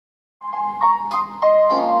Wrapped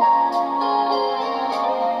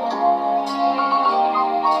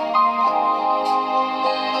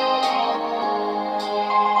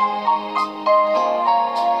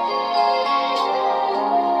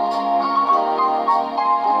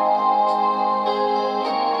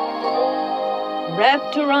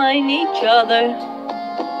around each other,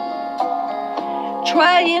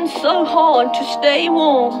 trying so hard to stay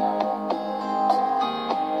warm.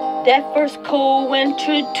 That first cold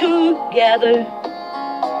winter together,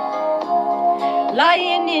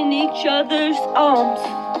 lying in each other's arms,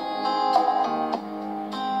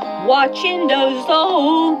 watching those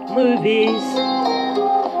old movies,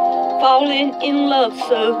 falling in love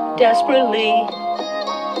so desperately.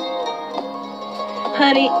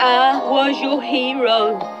 Honey, I was your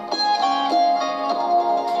hero,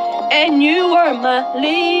 and you were my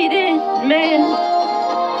leading man.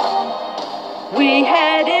 We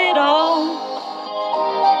had it all,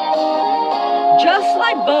 just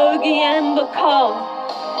like Bogey and Bacall,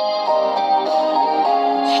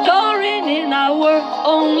 starring in our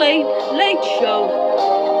own late show,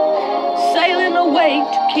 sailing away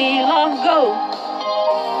to Key Largo.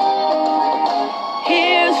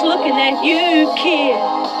 Here's looking at you, kid,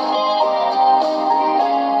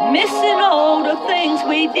 missing all the things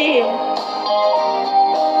we did.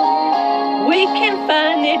 We can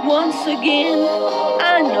find it once again,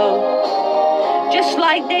 I know, just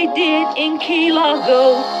like they did in Key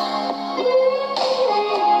Largo.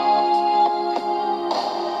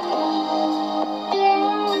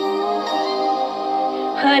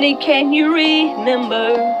 Honey, can you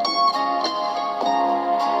remember?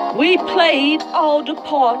 We played all the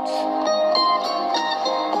parts,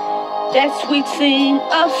 that sweet scene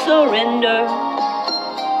of surrender,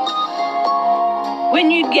 when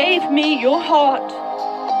you gave me your heart.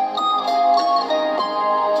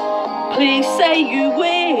 Please say you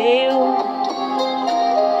will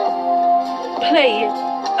play it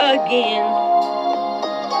again,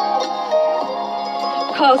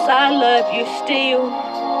 'cause I love you still.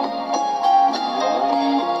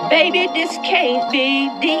 Baby, this can't be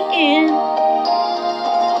the end.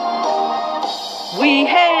 We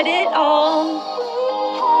had it all,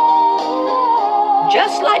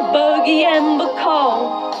 just like Bogey and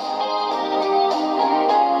Bacall,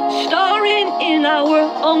 starring in our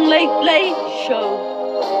own late show,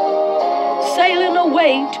 sailing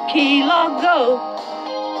away to Key Largo.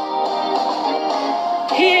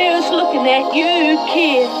 Here's looking at you,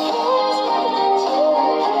 kid,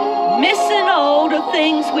 missing all the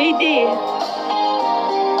things we did.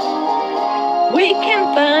 We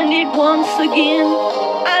can find it once again,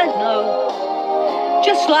 I know,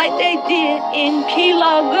 just like they did in Key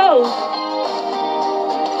Largo.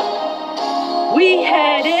 We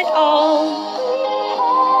had it all,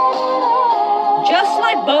 just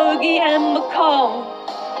like Bogey and Bacall,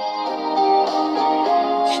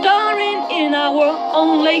 starring in our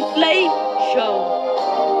own late show,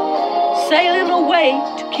 sailing away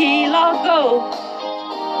to Key Largo.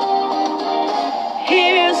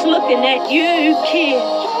 Here's looking at you, kid,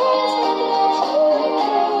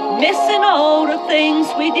 missing all the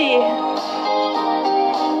things we did.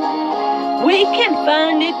 We can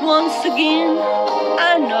find it once again,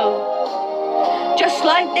 I know, just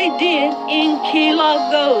like they did in Key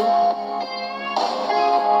Largo.